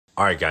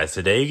Alright guys,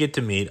 today you get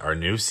to meet our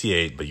new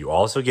C8, but you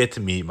also get to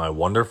meet my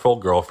wonderful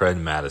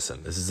girlfriend,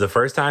 Madison. This is the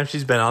first time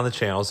she's been on the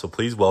channel, so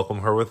please welcome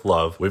her with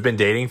love. We've been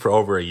dating for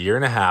over a year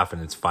and a half,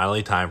 and it's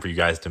finally time for you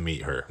guys to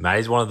meet her.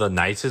 Maddie's one of the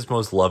nicest,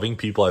 most loving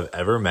people I've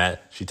ever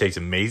met. She takes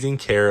amazing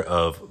care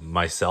of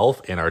myself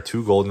and our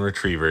 2 golden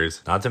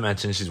retrievers. Not to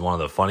mention, she's one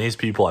of the funniest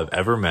people I've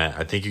ever met.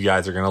 I think you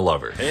guys are gonna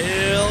love her.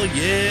 Hell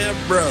yeah,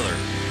 brother.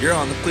 You're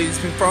on the Cleetus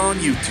McFarland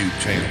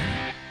YouTube channel.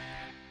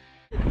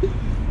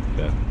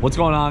 What's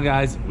going on,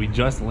 guys? We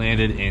just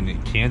landed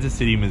in Kansas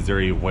City,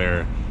 Missouri,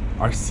 where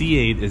our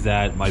C8 is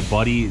at my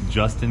buddy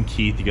Justin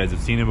Keith. You guys have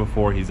seen him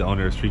before. He's the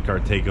owner of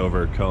Streetcar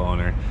Takeover,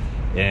 co-owner,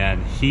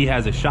 and he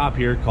has a shop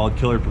here called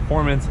Killer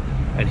Performance,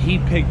 and he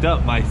picked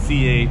up my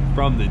C8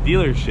 from the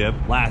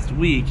dealership last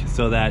week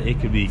so that it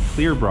could be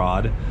clear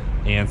broad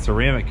and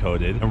ceramic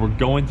coated, and we're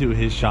going to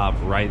his shop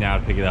right now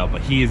to pick it up,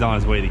 but he is on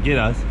his way to get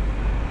us.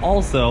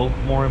 Also,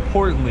 more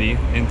importantly,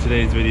 in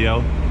today's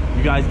video,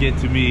 you guys get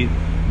to meet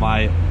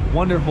my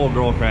wonderful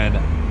girlfriend,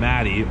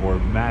 Maddie, or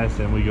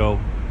Madison. We go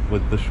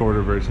with the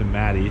shorter version,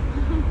 Maddie.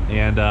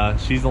 And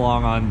she's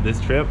along on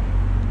this trip.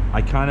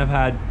 I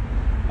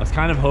was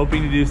kind of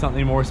hoping to do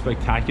something more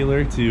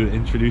spectacular to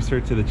introduce her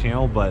to the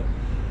channel, but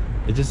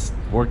it just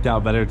worked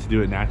out better to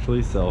do it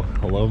naturally. So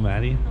hello,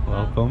 Maddie.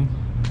 Hello. Welcome.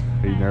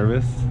 Are you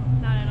nervous?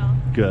 Not at all.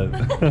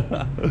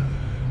 Good.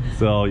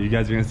 So you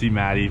guys are gonna see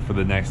Maddie for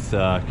the next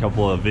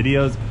couple of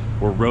videos.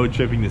 We're road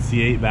tripping the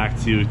C8 back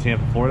to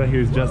Tampa, Florida.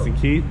 Here's Justin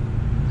Keith.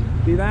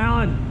 Keith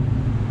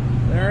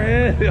Allen. There he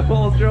is. He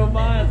almost drove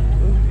by us.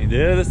 Hey,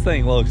 dude, this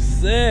thing looks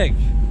sick.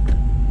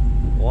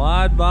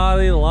 Wide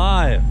body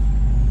life.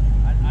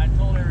 I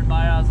told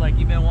everybody, I was like,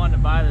 you've been wanting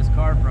to buy this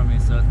car from me,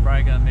 so it's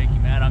probably gonna make you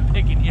mad. I'm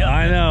picking you up.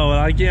 I know, but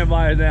I can't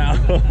buy it now.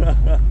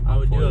 I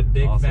would do a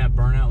big fat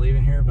burnout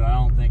leaving here, but I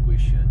don't think we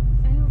should.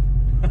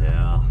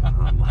 Yeah.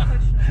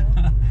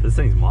 Questionable. This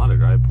thing's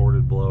modded, right?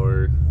 Ported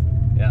blower.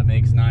 Yeah, it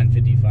makes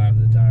 955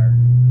 the tire.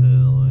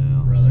 Hell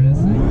yeah. Brother, this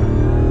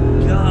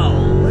thing.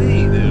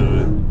 Golly,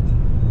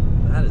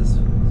 dude. That is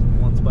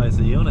one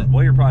spicy unit.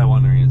 What you're probably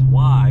wondering is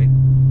why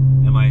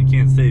am I in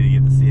Kansas City to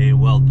get the C8?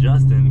 Well,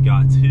 Justin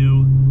got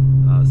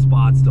 2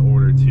 spots to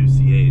order 2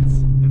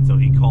 C8s. And so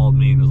he called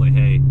me and was like,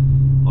 hey,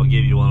 I'll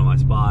give you one of my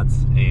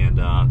spots. And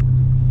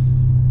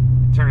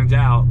it turns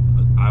out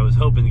I was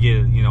hoping to get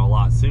it, you know, a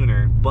lot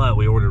sooner, but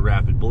we ordered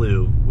Rapid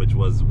Blue, which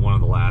was one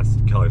of the last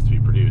colors to be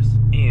produced.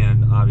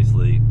 And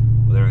obviously,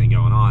 with everything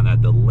going on,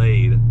 that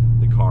delayed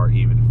the car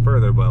even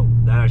further, but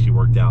that actually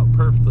worked out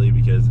perfectly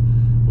because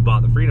we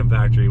bought the Freedom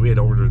Factory. We had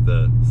ordered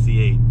the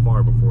C8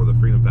 far before the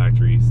Freedom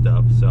Factory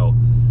stuff, so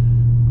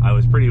I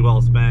was pretty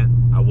well spent.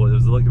 It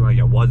was looking like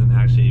I wasn't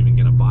actually even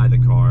gonna buy the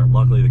car.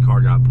 Luckily, the car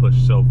got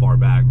pushed so far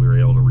back, we were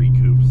able to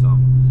recoup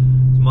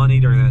some money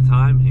during that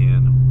time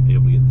and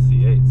able to get the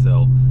C8.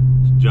 So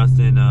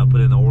Justin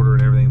put in the order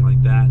and everything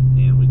like that,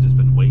 and we've just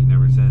been waiting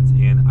ever since.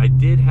 And I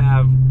did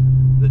have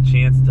the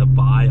chance to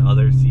buy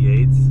other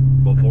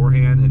C8s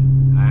beforehand,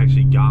 and I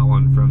actually got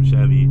one from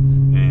Chevy,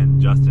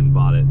 and Justin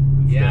bought it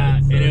instead. Yeah,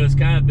 so. and it was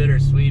kind of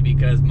bittersweet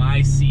because my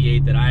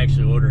C8 that I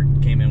actually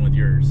ordered came in with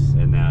yours.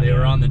 And now, they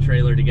were on the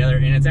trailer together,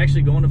 and it's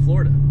actually going to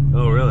Florida.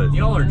 Oh, really?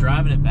 Y'all are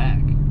driving it back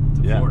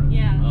to Florida.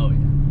 Yeah. Oh, yeah.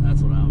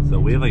 That's what I was. So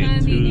we have like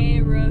It's a gonna be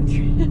a road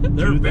trip.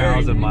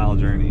 2,000-mile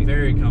journey.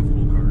 Very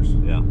comfortable cars.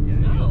 Yeah.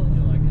 Yeah, you'll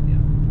like it, yeah.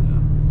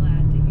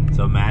 Glad to hear.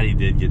 So Maddie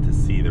did get to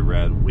see the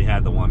red. We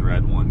had the one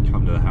red one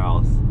come to the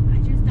house. I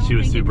just don't She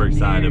was think it super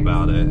excited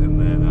compares. about it, and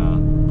then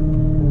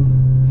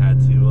had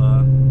to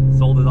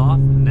sold it off,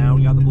 and now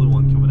we got the blue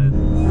one coming in.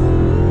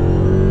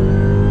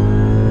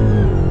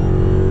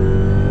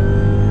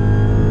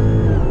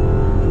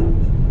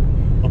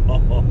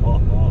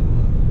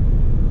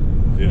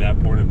 Dude,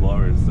 that ported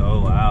blower is so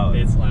loud.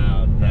 It's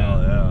loud.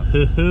 Hell yeah.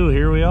 Hoo-hoo,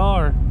 here we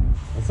are.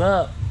 What's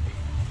up?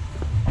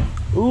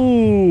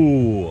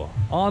 Ooh,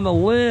 on the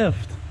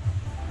lift.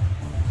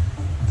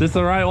 Is this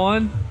the right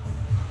one?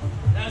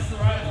 That's the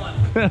right one.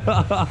 You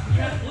got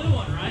the blue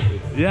one,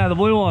 right? Yeah, the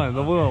blue one,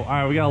 the blue one. All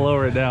right, we gotta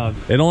lower it down.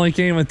 It only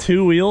came with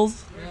 2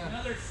 wheels? There's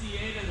another C8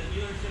 in the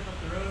dealership up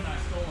the road, and I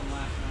stole them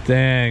last night.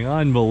 Dang,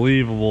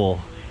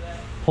 unbelievable.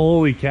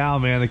 Holy cow,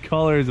 man, the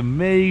color is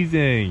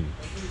amazing.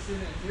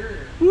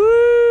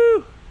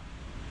 Woo!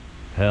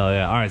 Hell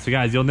yeah. All right, so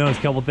guys, you'll notice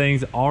a couple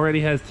things.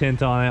 Already has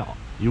tint on it.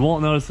 You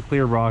won't notice the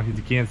clear block because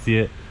you can't see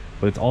it,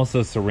 but it's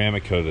also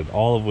ceramic coated,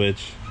 all of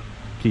which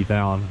Keith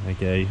Allen,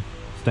 aka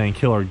Stain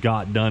Killer,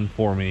 got done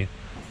for me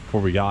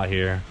before we got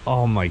here.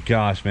 Oh my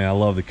gosh, man, I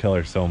love the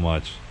color so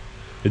much.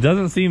 It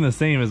doesn't seem the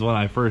same as when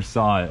I first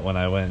saw it when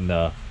I went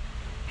and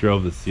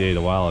drove the C8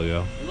 a while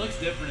ago. It looks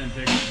different in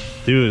pictures.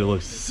 Dude, it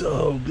looks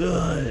so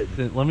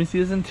good. Let me see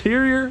this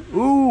interior.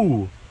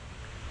 Ooh,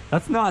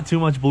 that's not too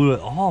much blue at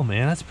all,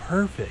 man. That's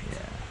perfect.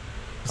 Yeah.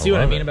 See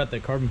what I mean about the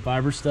carbon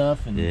fiber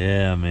stuff? And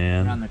yeah,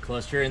 man. around the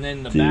cluster, and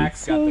then the Dude,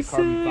 back's got the so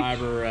carbon sick.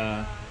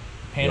 fiber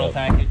panel Yep.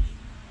 package.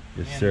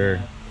 Yes, And,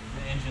 sir.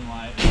 the engine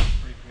light. Pretty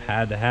cool.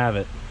 Had to have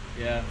it.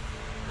 Yeah.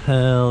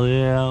 Hell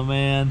yeah,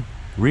 man.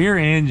 Rear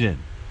engine.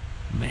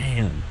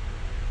 Man.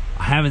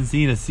 I haven't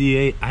seen a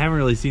C8. I haven't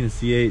really seen a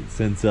C8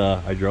 since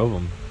I drove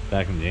them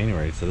back in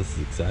January, so this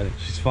is exciting.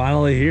 She's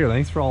finally here.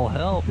 Thanks for all the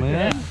help,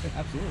 man. Yeah,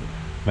 absolutely.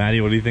 Maddie,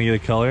 what do you think of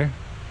the color?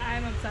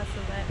 I'm obsessed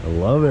with it. I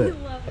love it.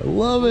 I I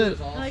love it. It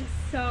looks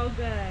so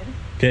good.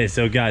 Okay,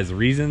 so guys, the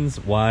reasons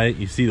why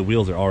you see the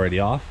wheels are already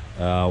off.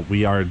 We're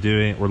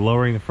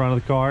lowering the front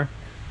of the car,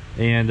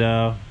 and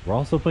we're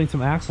also putting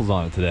some axles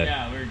on it today.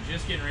 Yeah, we're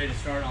just getting ready to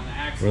start on the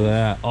axles. Where they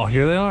at? Oh,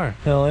 here they are.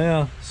 Hell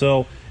yeah.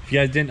 So if you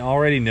guys didn't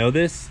already know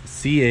this,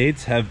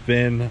 C8s have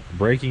been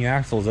breaking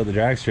axles at the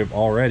drag strip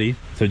already.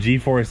 So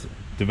G-Force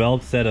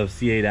developed a set of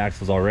C8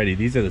 axles already.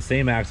 These are the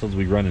same axles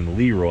we run in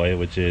Leroy,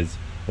 which is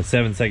a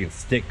 7-second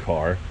stick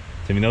car.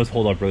 So I mean, those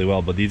hold up really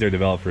well, but these are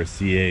developed for a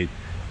C8.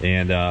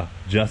 And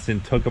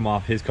Justin took them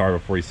off his car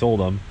before he sold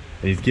them,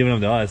 and he's giving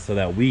them to us so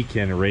that we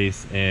can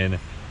race in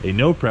a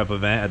no prep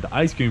event at the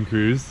ice cream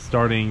cruise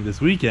starting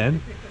this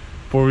weekend.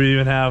 Before we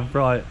even have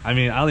probably, I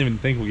mean, I don't even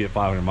think we'll get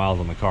 500 miles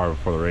on the car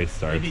before the race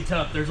starts. It'd be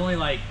tough. There's only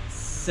like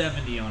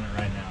 70 on it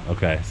right now.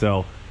 Okay,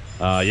 so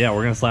yeah,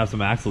 we're gonna slap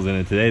some axles in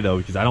it today though,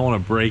 because I don't want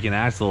to break an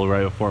axle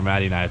right before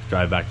Maddie and I have to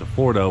drive back to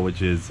Florida,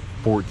 which is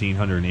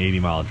 1,480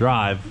 mile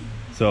drive.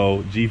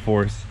 So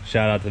G-Force,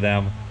 shout out to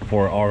them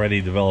for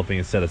already developing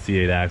a set of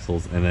C8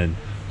 axles, and then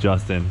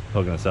Justin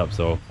hooking us up.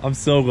 So I'm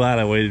so glad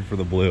I waited for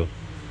the blue.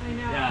 I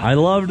know. Yeah. I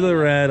loved the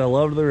red,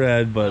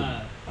 but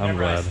I'm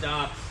whenever I glad.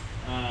 stopped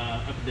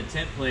up at the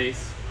tent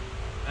place,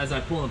 as I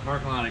pulled in the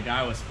parking lot, a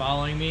guy was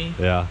following me.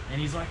 Yeah.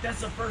 And he's like,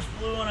 "That's the first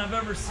blue one I've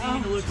ever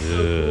seen. It looks Dude,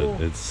 so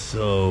cool." it's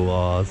so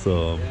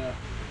awesome.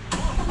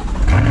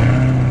 Yeah.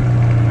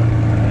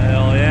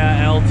 Hell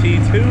yeah,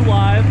 LT2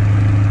 live.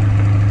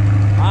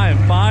 I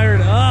am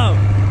fired up.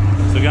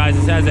 So guys,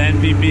 this has an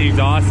NPP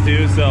exhaust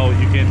too, so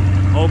you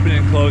can open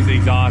and close the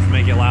exhaust,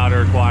 make it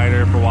louder or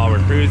quieter for while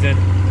we're cruising,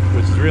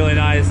 which is really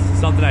nice.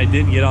 Something I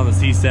didn't get on the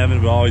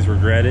C7 but always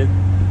regretted.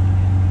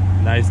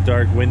 Nice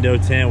dark window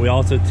tint. We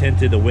also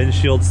tinted the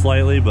windshield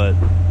slightly, but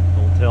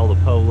don't tell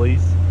the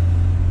police.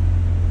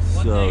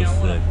 One So thing I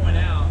want sick. to point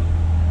out,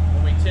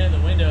 when we tinted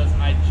the windows,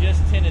 I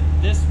just tinted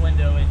this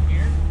window in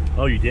here,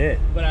 Oh, you did?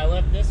 but I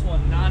left this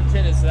one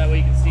non-tinted so that way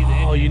you can see the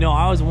engine. Oh, you know,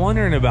 I was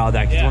wondering about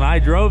that, because Yeah. when I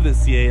drove the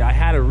C8, I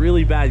had a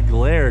really bad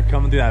glare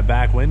coming through that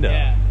back window.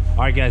 Yeah.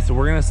 All right, guys, so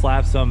we're gonna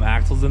slap some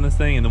axles in this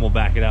thing, and then we'll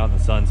back it out in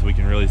the sun so we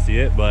can really see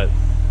it, but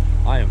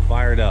I am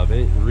fired up.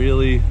 It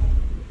really,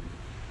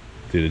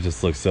 dude, it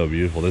just looks so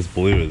beautiful. This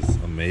blue is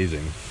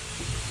amazing.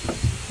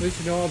 At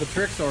least you know all the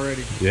tricks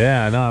already.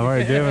 Yeah, I know, I've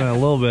already driven it a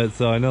little bit,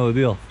 so I know the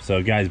deal.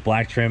 So guys,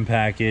 black trim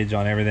package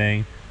on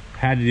everything.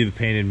 Had to do the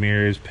painted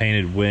mirrors,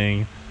 painted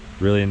wing,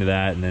 really into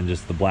that, and then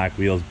just the black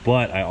wheels.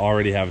 But I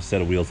already have a set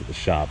of wheels at the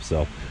shop,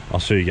 so I'll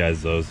show you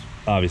guys those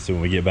obviously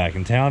when we get back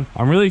in town.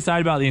 I'm really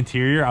excited about the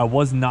interior. I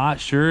was not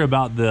sure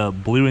about the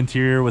blue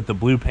interior with the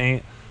blue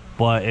paint,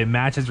 but it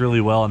matches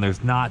really well, and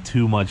there's not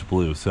too much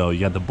blue. So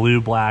you got the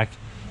blue, black,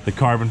 the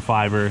carbon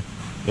fiber.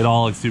 It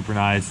all looks super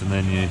nice, and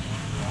then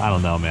I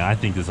don't know, man. I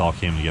think this all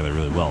came together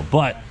really well,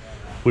 but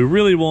we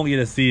really won't get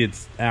to see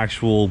its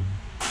actual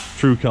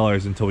true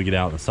colors until we get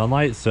out in the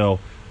sunlight. So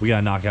we got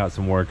to knock out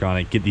some work on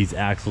it, get these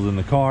axles in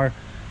the car,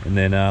 and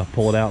then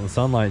pull it out in the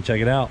sunlight and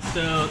check it out.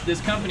 So this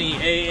company,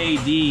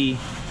 AAD,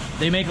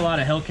 they make a lot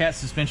of Hellcat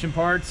suspension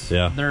parts.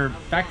 Yeah. Their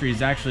factory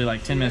is actually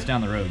like 10 minutes down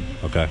the road.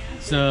 Okay.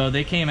 So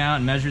they came out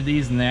and measured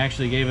these, and they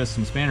actually gave us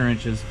some spanner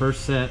wrenches.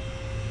 First set,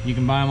 you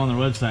can buy them on their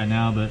website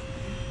now, but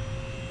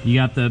you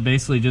got the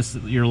basically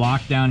just your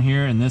lock down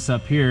here and this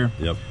up here.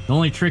 Yep. The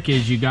only trick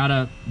is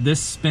this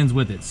spins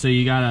with it, so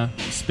you gotta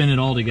spin it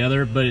all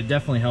together, but it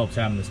definitely helps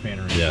having the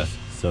spanner wrenches. Yeah.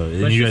 So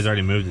Let's you guys just-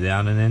 already moved it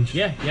down an inch?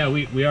 Yeah,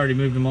 we already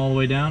moved them all the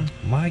way down.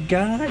 My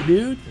God,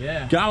 dude.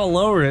 Yeah. Gotta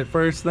lower it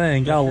first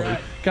thing. That's right.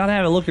 Gotta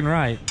have it looking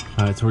right.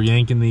 All right, so we're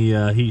yanking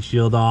the heat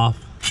shield off,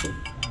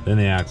 then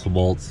the axle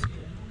bolts,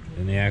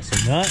 then the axle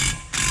nut.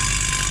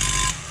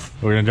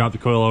 We're gonna drop the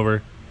coil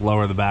over,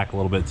 lower the back a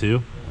little bit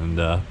too,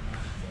 and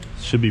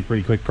should be a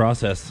pretty quick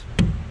process.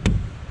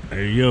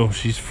 There you go,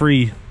 she's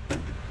free.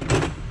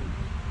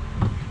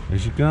 There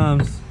she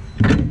comes.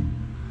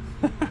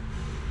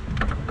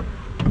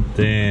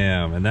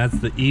 Damn, and that's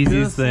the easiest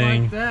Just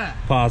thing like that.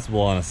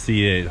 possible on a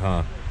C8,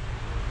 huh?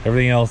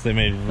 Everything else they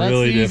made That's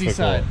really the easy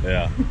difficult. side.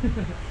 Yeah.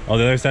 Oh,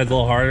 the other side's a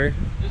little harder.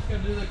 Just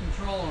gonna do the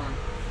control arm.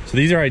 So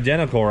these are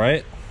identical,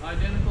 right?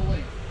 Identical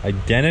length.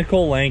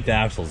 Identical length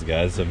axles,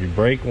 guys. So if you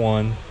break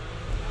one,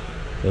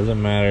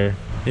 doesn't matter.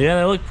 Yeah,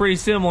 they look pretty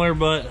similar,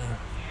 but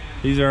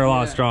these are a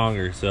lot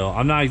stronger. So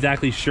I'm not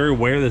exactly sure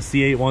where the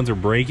C8 ones are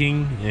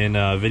breaking in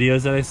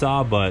videos that I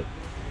saw, but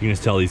you can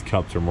just tell these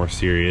cups are more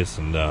serious,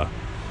 and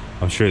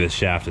I'm sure the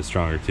shaft is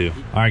stronger too.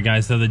 All right,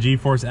 guys, so the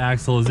G-Force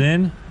axle is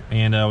in,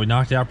 and we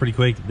knocked it out pretty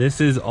quick.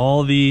 This is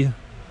all the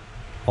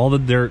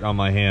dirt on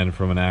my hand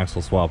from an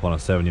axle swap on a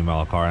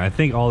 70-mile car, and I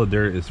think all the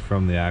dirt is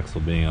from the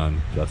axle being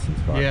on Justin's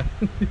car. Yeah.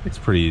 It's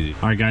pretty easy.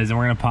 All right, guys, and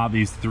we're gonna pop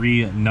these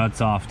 3 nuts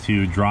off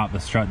to drop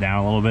the strut down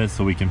a little bit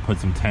so we can put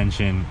some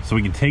tension, so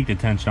we can take the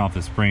tension off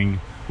the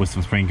spring with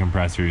some spring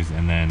compressors,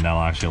 and then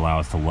that'll actually allow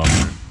us to lower.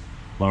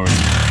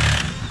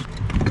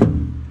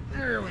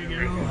 There we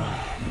go.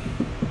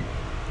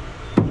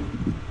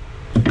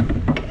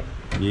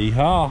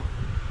 Yeehaw.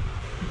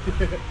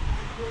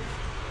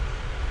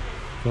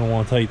 Don't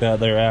want to take that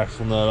there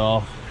axle nut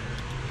off.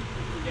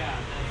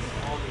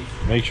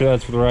 Make sure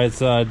that's for the right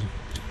side.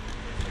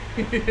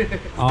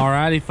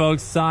 Alrighty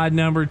folks, side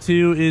number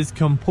 2 is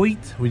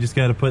complete. We just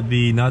got to put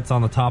the nuts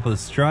on the top of the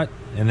strut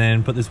and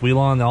then put this wheel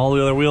on. All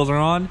the other wheels are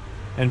on,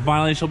 and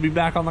finally she'll be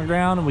back on the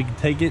ground and we can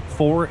take it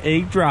for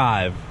a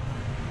drive.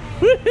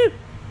 Woo-hoo!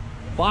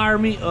 Fire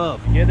me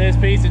up. Get this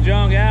piece of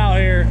junk out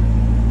here.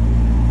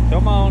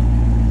 Come on.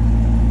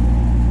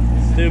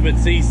 Stupid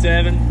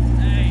C7.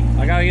 Hey,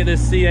 I gotta get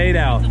this C8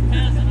 out. it's a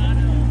peasant, I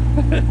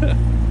know.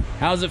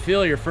 How's it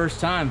feel your first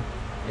time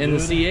in the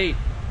C8?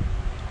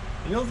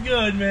 Feels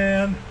good,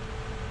 man.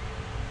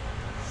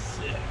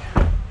 Sick.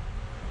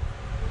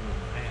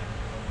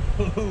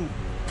 Oh, man.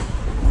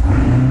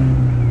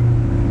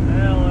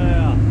 Hell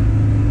yeah.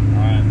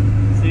 Alright,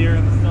 see her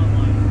in the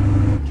sunlight.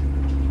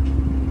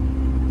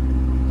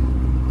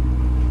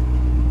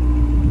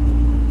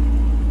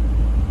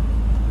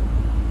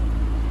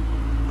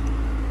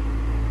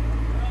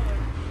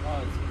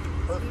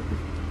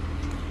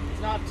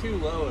 It's not too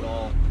low at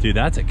all. Dude,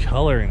 that's a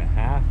color and a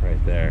half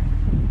right there.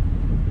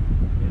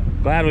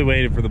 Glad we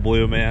waited for the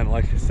blue, man.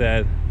 Like I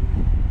said,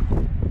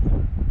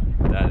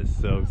 that is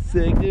so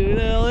sick, dude.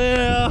 Hell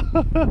yeah.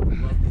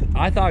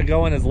 I thought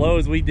going as low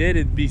as we did,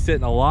 it'd be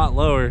sitting a lot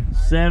lower.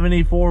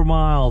 74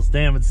 miles.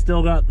 Damn, it's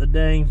still got the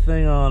dang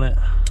thing on it.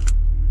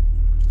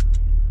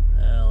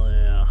 Hell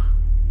yeah.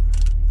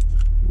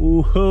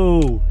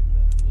 Woohoo.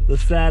 The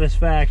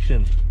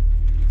satisfaction.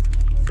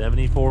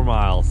 74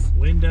 miles.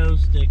 Window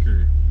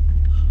sticker.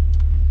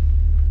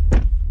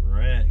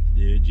 Wreck,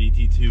 dude.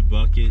 GT2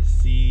 bucket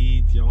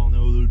seats. Y'all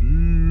know the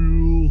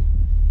deal.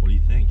 What do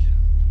you think?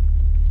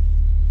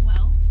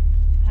 Well,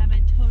 I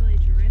haven't totally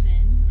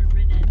driven or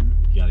ridden.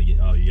 You gotta get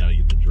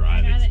the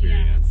drive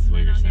experience. Yeah, Is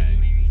what you're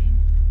saying.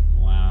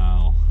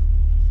 Wow.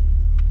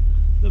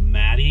 The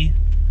Maddie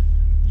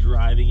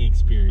driving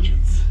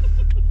experience.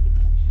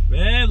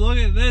 Babe, look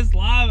at this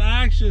live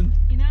action.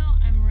 You know,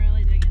 I'm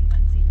really digging the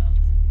seatbelts.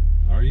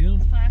 Are you?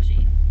 It's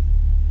flashy.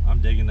 I'm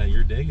digging that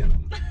you're digging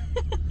them.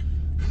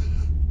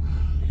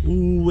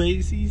 Ooh,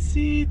 AC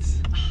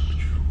seats.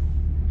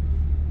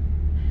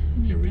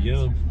 Here we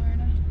go. For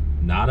Florida.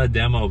 Not a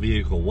demo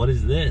vehicle. What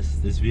is this?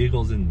 This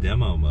vehicle's in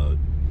demo mode.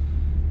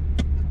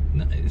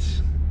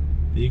 Nice.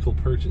 Vehicle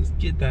purchase.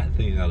 Get that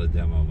thing out of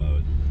demo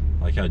mode.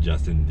 I like how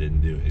Justin didn't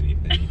do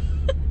anything.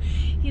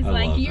 He's I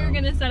like, love you're him.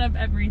 gonna set up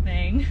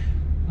everything.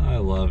 I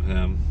love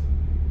him.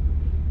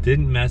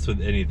 Didn't mess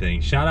with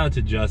anything. Shout out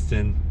to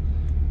Justin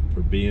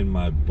for being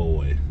my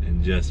boy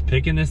and just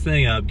picking this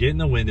thing up, getting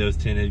the windows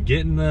tinted,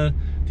 getting the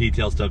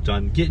detail stuff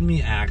done, getting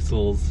me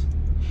axles.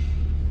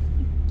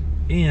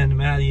 And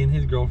Maddie and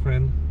his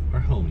girlfriend are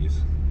homies.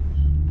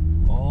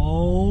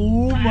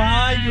 Oh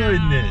my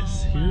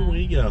goodness. Here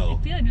we go.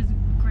 I feel like just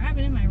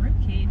grabbing in my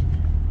ribcage.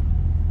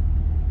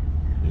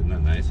 Isn't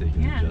that nice that you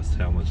can Yeah. adjust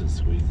how much it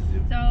squeezes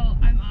you? So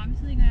I'm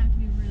obviously gonna have to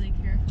be really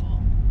careful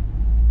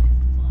because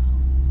it's low.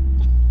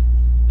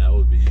 That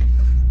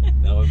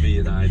would be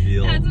an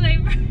ideal That's my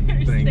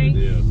first thing to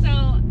do.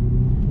 So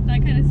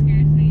that kind of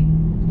scares me.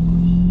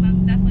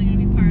 That's definitely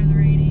gonna be part of the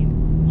rating.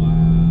 Wow.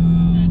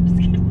 I'm just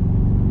kidding.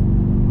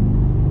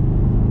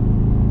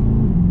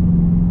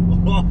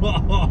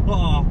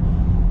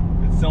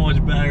 It's so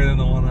much better than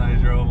the one that I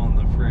drove on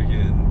the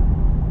freaking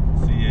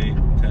C8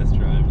 test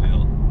drive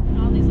deal.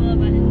 All these little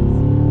buttons.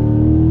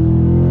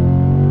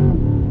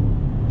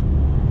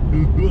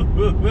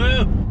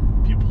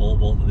 If you pull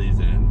both of these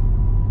in,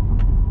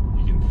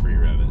 you can free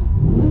rev it.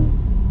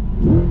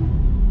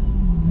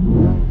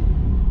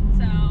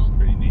 So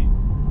Pretty neat.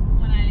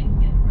 when I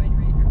get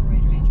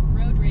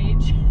road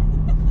rage.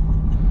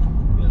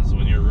 Yes,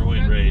 when you're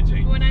roid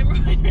raging, When I'm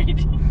road raging,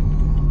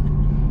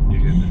 you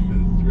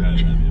can drive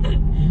that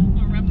vehicle.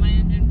 I'll rev my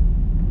engine.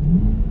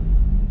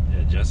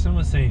 Yeah, Justin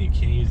was saying you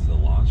can't use the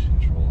launch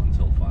control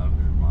until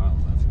 500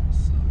 miles. That's gonna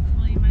suck.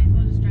 Well, you might as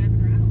well just drive it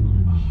around a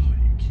lot. Oh,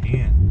 you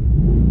can.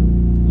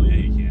 Oh yeah,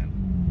 you can.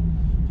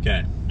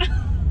 Okay.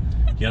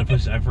 You gotta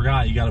push. I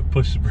forgot. You gotta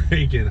push the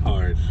brake in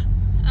hard.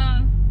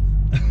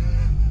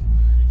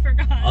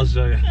 Forgot. I'll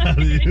show you how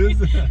to use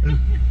that.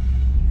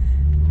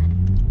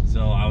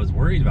 So I was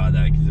worried about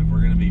that because if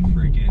we're gonna be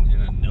freaking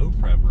in a no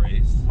prep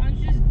race, Why don't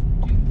you just do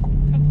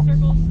a couple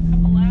circles, a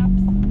couple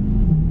laps?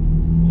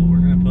 well, we're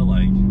gonna put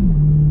like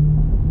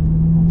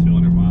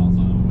 200 miles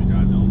on it when we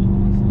drive to Omaha.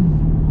 So.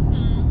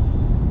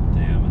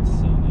 Damn, it's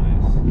so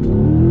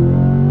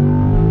nice.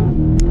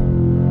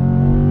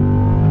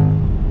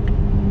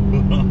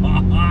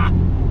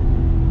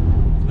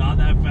 It's not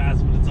that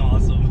fast, but it's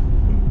awesome.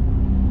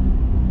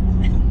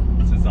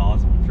 This is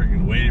awesome. I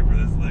freaking waited for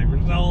this thing for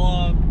so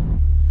long.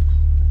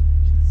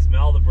 You can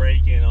smell the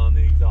brake-in on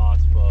the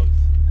exhaust, folks.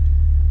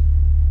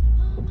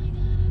 Oh my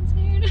god, I'm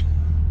scared.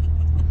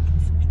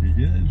 You're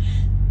good.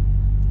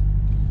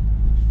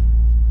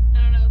 I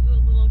don't know, the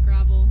little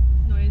gravel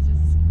noise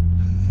just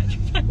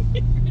petrified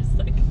me for a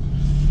second.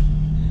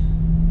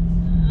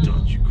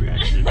 Don't you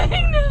crash it. I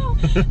know.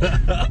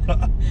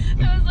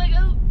 I was like,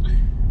 oh.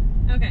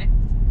 Okay.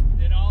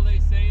 Did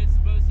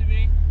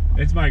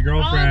It's my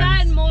girlfriend. All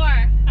that and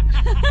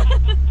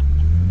more.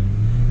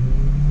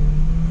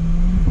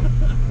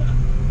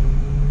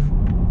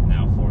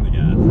 Now for the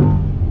gas.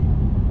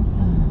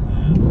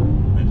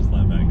 And I just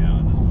let it back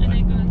down. And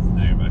it goes.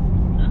 Now you're back.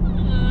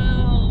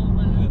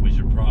 Oh. We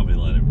should probably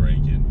let it break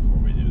in before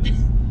we do this.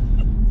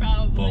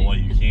 Probably. But what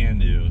you can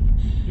do,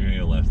 you're gonna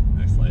go left to the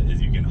next light,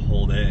 is you can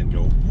hold it and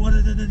go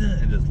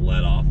and just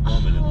let off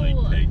them and it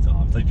like takes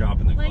off. It's like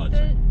dropping the clutch.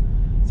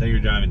 Say you're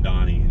driving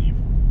Donnie and you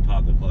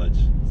pop the clutch,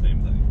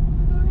 same thing.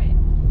 Alright.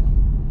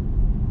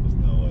 There's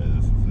no way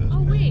this is it.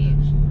 Oh, wait.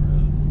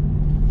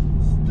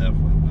 It's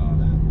definitely not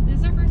it. This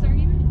is our first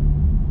argument?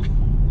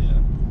 Yeah.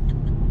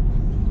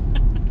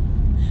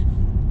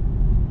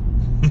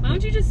 Why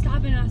don't you just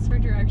stop and ask for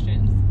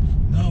directions?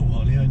 No,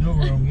 honey, I know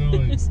where I'm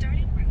going.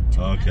 Starting route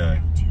to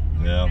Okay.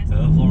 Yeah. North. The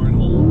floor and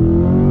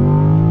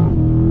hole.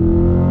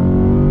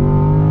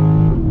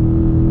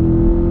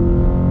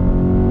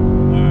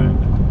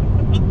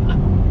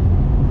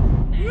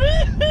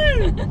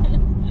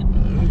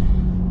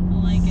 I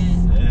like it.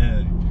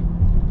 Sick.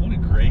 What a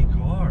great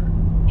car.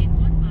 In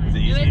 1 mile. Is it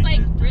It easy? was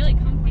like really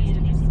comfy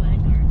and just like,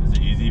 Is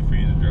it easy for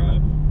you to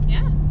drive?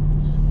 yeah.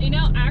 You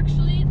know,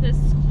 actually, this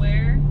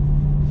squareness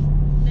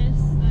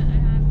that I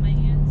have in my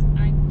hands,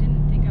 I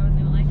didn't think I was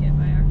gonna like it,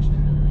 but I actually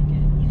really like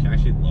it. You can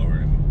actually lower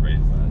and raise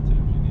that too if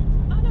you need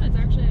to. Oh no, it's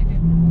actually a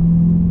good.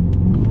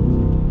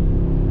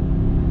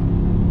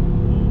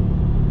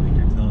 I think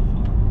you're tough,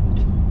 huh?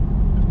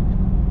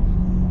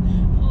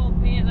 Oh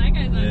man, that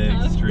guy's not Big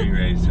tough. street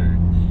racer.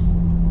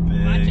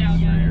 Big Watch out,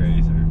 street guys.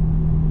 racer.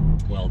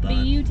 Well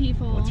done.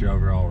 Beautiful. What's your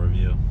overall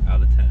review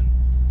out of 10?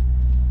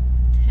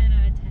 10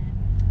 out of 10.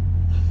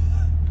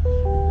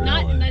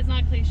 Really? That's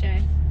not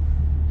cliche.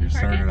 You're Park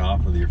starting it? it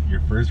off with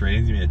your first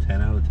ratings, you made a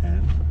 10 out of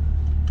 10?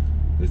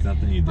 There's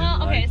nothing you didn't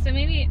Well, okay, like? so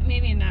maybe a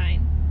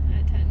 9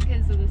 out of 10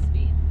 because of the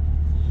speed.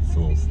 It's a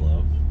little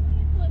slow.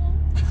 Little.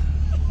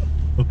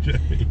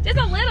 Okay. Just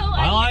a little.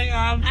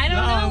 I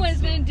don't know what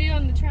it's gonna do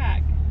on the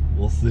track.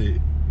 We'll see.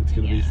 It's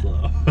gonna be Yeah.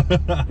 slow.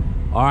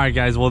 All right,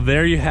 guys. Well,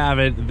 there you have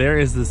it. There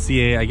is the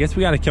CA. I guess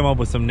we got to come up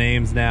with some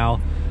names now.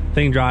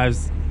 Thing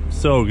drives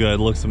so good.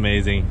 Looks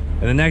amazing.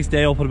 And the next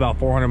day, we'll put about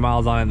 400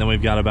 miles on it, and then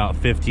we've got about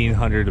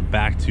 1,500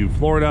 back to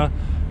Florida.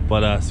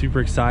 But super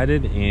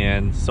excited,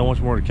 and so much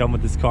more to come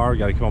with this car. We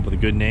got to come up with a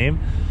good name.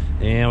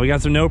 And we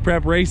got some no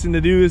prep racing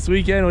to do this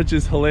weekend, which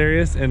is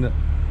hilarious and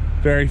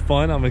very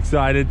fun. I'm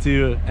excited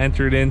to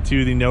enter it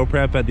into the no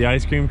prep at the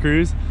ice cream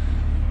cruise.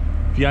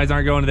 If you guys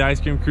aren't going to the ice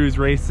cream cruise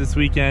race this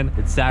weekend,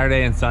 it's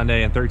Saturday and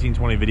Sunday, and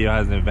 1320 Video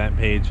has an event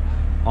page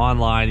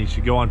online. You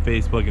should go on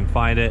Facebook and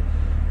find it.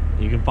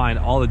 You can find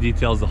all the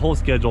details, the whole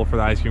schedule for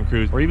the ice cream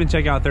cruise, or even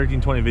check out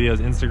 1320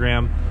 Video's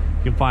Instagram.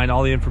 You can find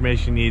all the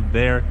information you need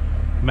there.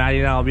 Maddie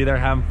and I will be there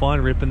having fun,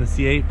 ripping the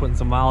C8, putting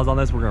some miles on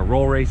this. We're gonna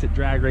roll race it,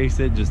 drag race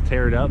it, just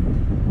tear it up.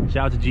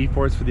 Shout out to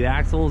G-Force for the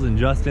axles and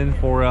Justin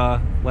for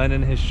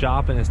lending his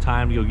shop and his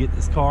time to go get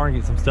this car and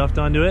get some stuff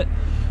done to it.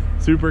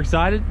 Super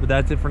excited, but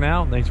that's it for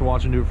now. Thanks for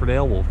watching Do It for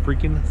Dale. We'll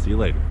freaking see you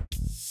later.